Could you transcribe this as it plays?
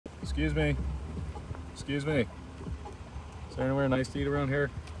Excuse me. Excuse me. Is there anywhere nice to eat around here?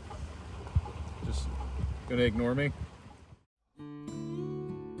 Just gonna ignore me?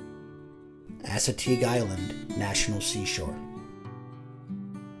 Assateague Island National Seashore.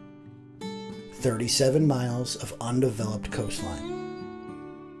 37 miles of undeveloped coastline.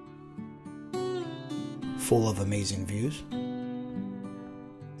 Full of amazing views,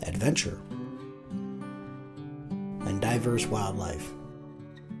 adventure, and diverse wildlife,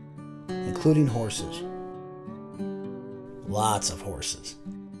 including horses. Lots of horses.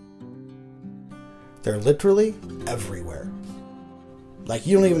 They're literally everywhere. Like,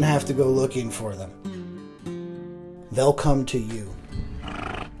 you don't even have to go looking for them. They'll come to you.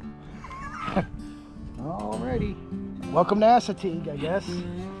 Alrighty. Welcome to Assateague, I guess.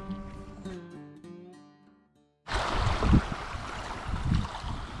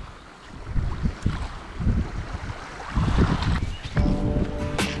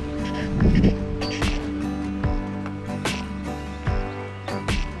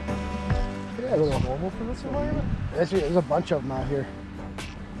 Yeah, a little normal for this environment. There's a bunch of them out here.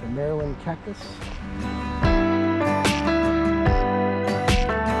 The Maryland cactus.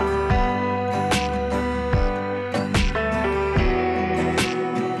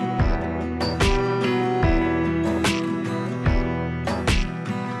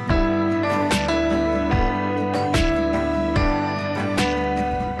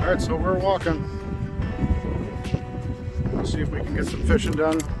 Alright, so we're walking. Let's see if we can get some fishing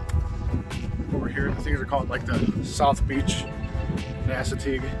done over here. I think they're called like the South Beach in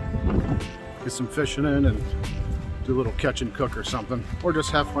Assateague. Get some fishing in and do a little catch and cook or something, or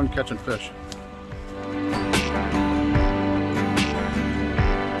just have fun catching fish.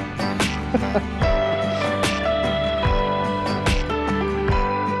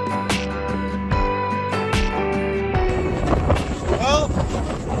 Well,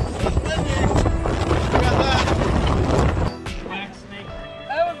 it's windy. We got that. Black snake.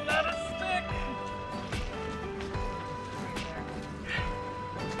 That was not a stick.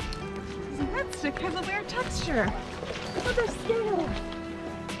 That stick has a weird texture. Look at their skin.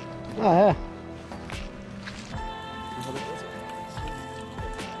 Oh, yeah.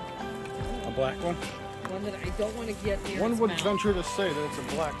 A black one? One that I don't want to get near. One its would mouth. venture to say that it's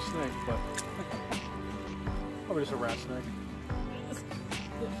a black snake, but probably just a rat snake.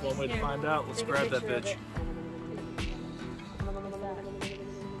 One way to find out. Let's grab that bitch.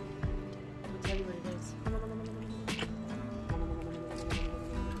 I'll tell you what it is.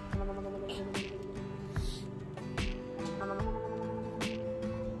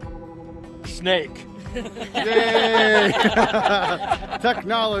 Snake. Yay!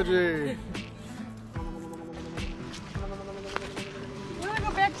 Technology! We're gonna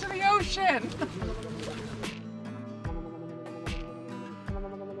go back to the ocean.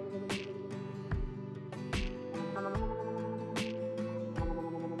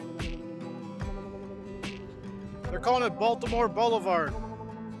 They're calling it Baltimore Blvd.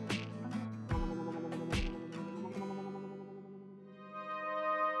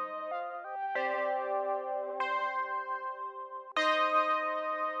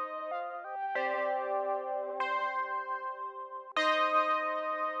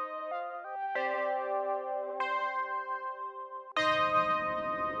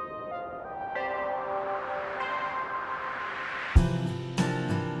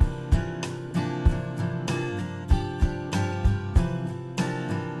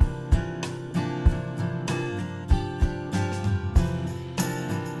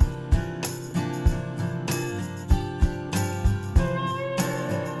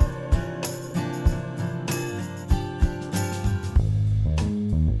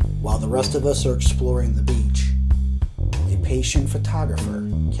 While the rest of us are exploring the beach, a patient photographer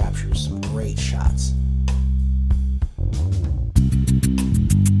captures some great shots.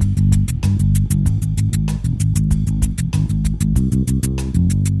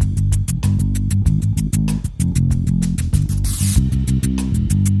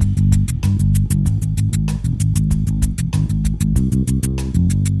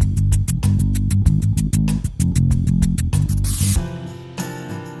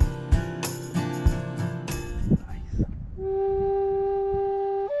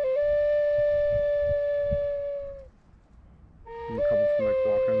 A couple from like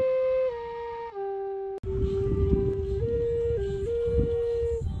walking.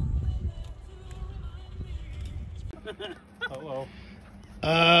 Hello.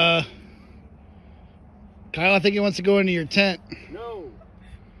 Kyle, I think he wants to go into your tent. No.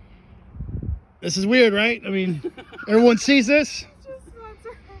 This is weird, right? I mean, everyone sees this? Just wants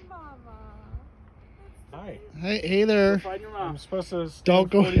her mama. Hi. Hey there. Find your mom. I'm supposed to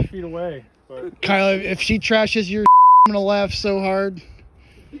Don't go 40 feet away. But... Kyle, if she trashes your I'm gonna laugh so hard.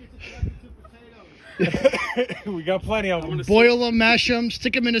 We got plenty of them. Boil them, mash them,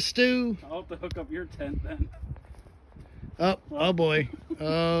 stick them in a stew. I'll have to hook up your tent then. Oh boy.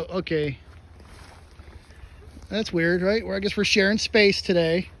 Okay. That's weird, right? Well, I guess we're sharing space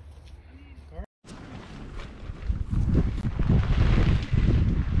today.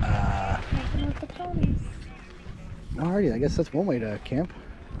 Alrighty, I guess that's one way to camp.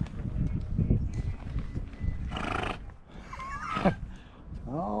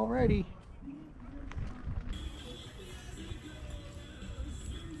 Alrighty.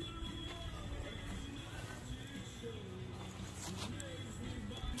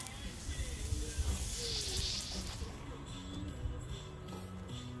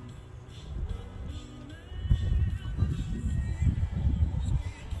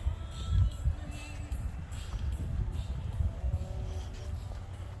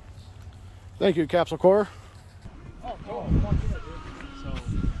 Thank you, Capsule Corps. Oh, cool.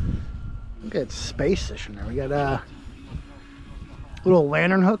 Look at space station there. We got a little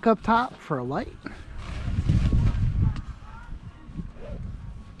lantern hook up top for a light.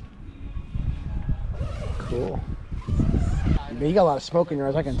 Cool. Man, you got a lot of smoke in your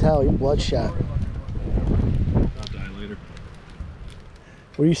eyes, I can tell. You're bloodshot. I'll die later.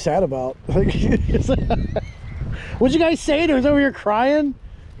 What are you sad about? What'd you guys say to us over here crying?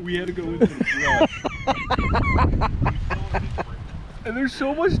 We had to go into the brush. And there's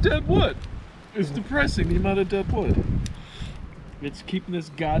so much dead wood. It's depressing, the amount of dead wood. It's keeping this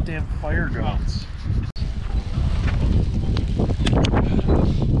goddamn fire going.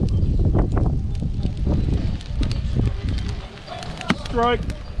 Strike.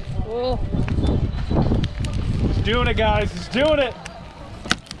 Oh. He's doing it, guys. He's doing it.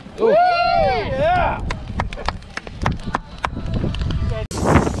 Woo! Yeah.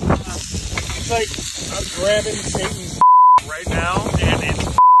 It's like I'm grabbing Satan's right now, and it's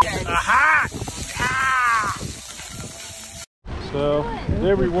aha! Ah! So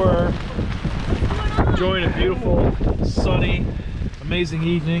there we were, enjoying a beautiful, sunny, amazing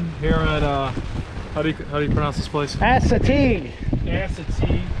evening here at how do you pronounce this place? Assateague.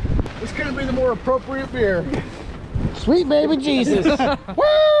 Assateague. This could be the more appropriate beer. Sweet baby Jesus.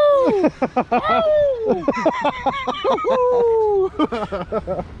 Woo! Woo!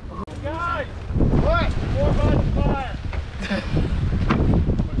 Guys! What? More by the fire.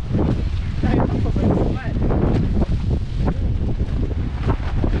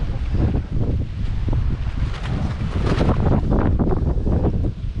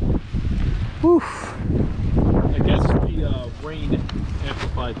 Oof. I guess the rain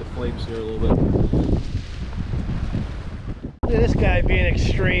amplified the flames here a little bit. Look at this guy being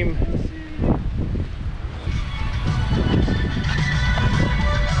extreme.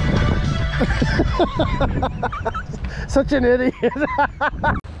 Such an idiot.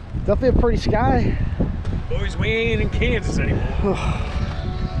 Definitely a pretty sky. Boys, we ain't in Kansas anymore.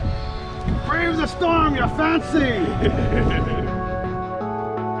 Brave the storm, you fancy!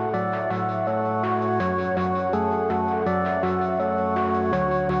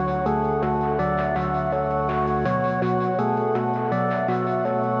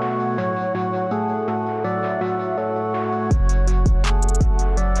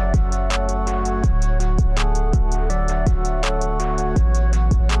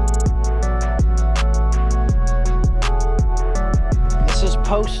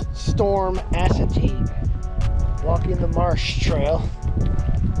 Post-storm Assateague. Walking the marsh trail.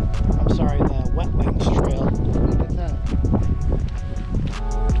 I'm sorry, the Wetlands trail. Look at that.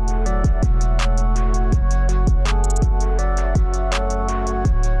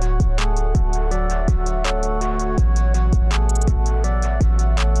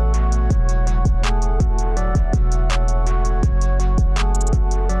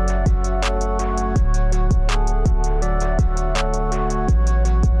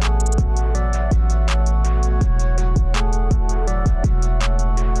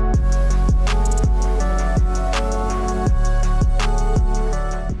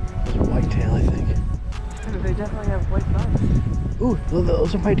 Ooh,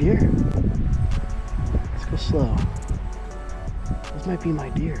 those are my deer. Let's go slow. Those might be my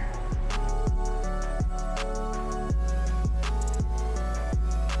deer.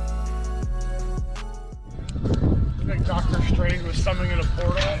 I think Dr. Strange was summoning in a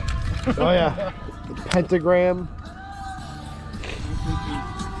portal. Oh yeah, the pentagram.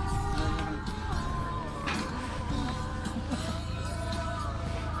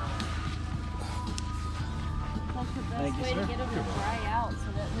 That's the best way to get them to dry out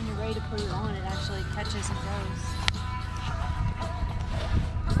so that when you're ready to put it on, it actually catches and goes.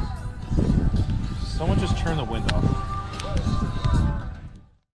 Someone just turned the wind off.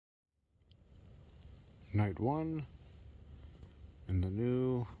 Night 1 in the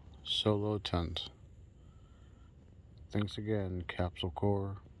new solo tent. Thanks again, Capsule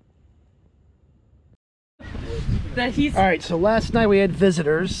Corps. Alright, so last night we had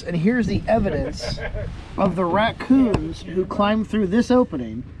visitors, and here's the evidence of the raccoons who climbed through this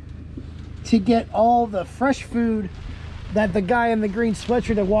opening to get all the fresh food that the guy in the green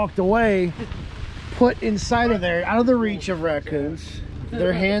sweatshirt that walked away put inside of there, out of the reach of raccoons.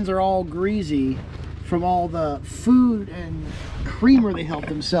 Their hands are all greasy from all the food and creamer they helped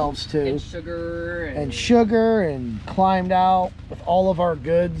themselves to. And sugar. And sugar, and climbed out with all of our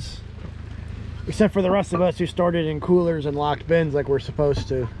goods. Except for the rest of us who started in coolers and locked bins like we're supposed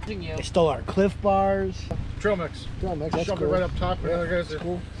to. They stole our Cliff Bars. Trail mix. Trail mix, that's Shove cool. it right up top. Yeah, That's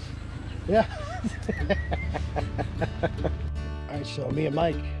cool. Yeah. Alright, so me and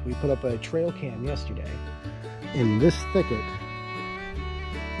Mike, we put up a trail cam yesterday in this thicket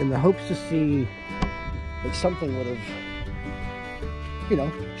in the hopes to see that something would have, you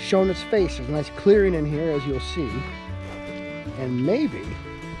know, shown its face. There's a nice clearing in here, as you'll see. And maybe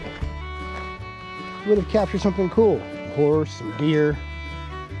would have captured something cool. A horse, some deer,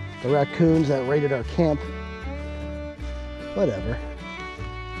 the raccoons that raided our camp. Whatever.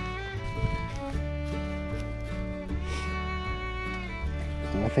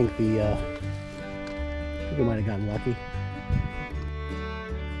 I think we might have gotten lucky.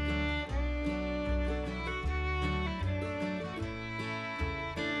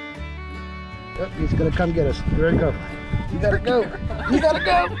 Yep, he's gonna come get us. You ready to go? You gotta go. You gotta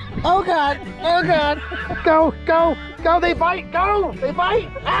go. Oh God. Oh God. Go. Go. Go. They bite. Go. They bite.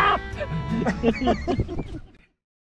 Ah.